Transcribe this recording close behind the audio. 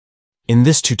In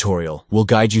this tutorial, we'll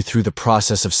guide you through the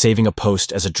process of saving a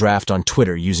post as a draft on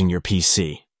Twitter using your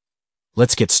PC.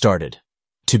 Let's get started.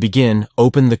 To begin,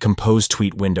 open the Compose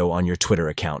Tweet window on your Twitter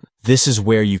account. This is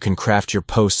where you can craft your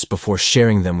posts before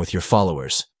sharing them with your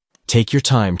followers. Take your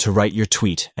time to write your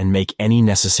tweet and make any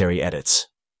necessary edits.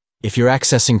 If you're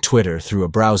accessing Twitter through a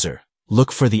browser,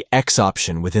 look for the X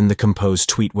option within the Compose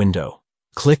Tweet window.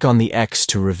 Click on the X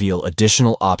to reveal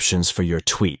additional options for your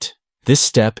tweet. This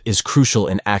step is crucial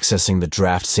in accessing the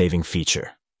draft saving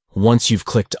feature. Once you've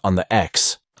clicked on the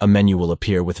X, a menu will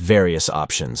appear with various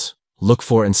options. Look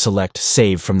for and select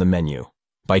Save from the menu.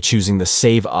 By choosing the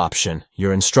Save option,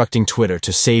 you're instructing Twitter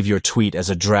to save your tweet as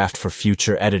a draft for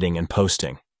future editing and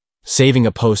posting. Saving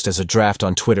a post as a draft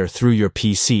on Twitter through your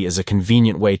PC is a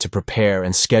convenient way to prepare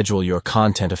and schedule your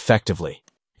content effectively.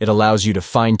 It allows you to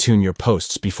fine-tune your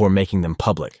posts before making them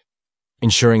public,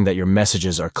 ensuring that your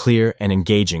messages are clear and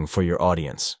engaging for your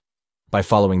audience. By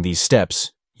following these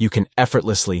steps, you can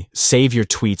effortlessly save your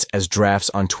tweets as drafts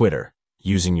on Twitter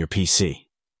using your PC.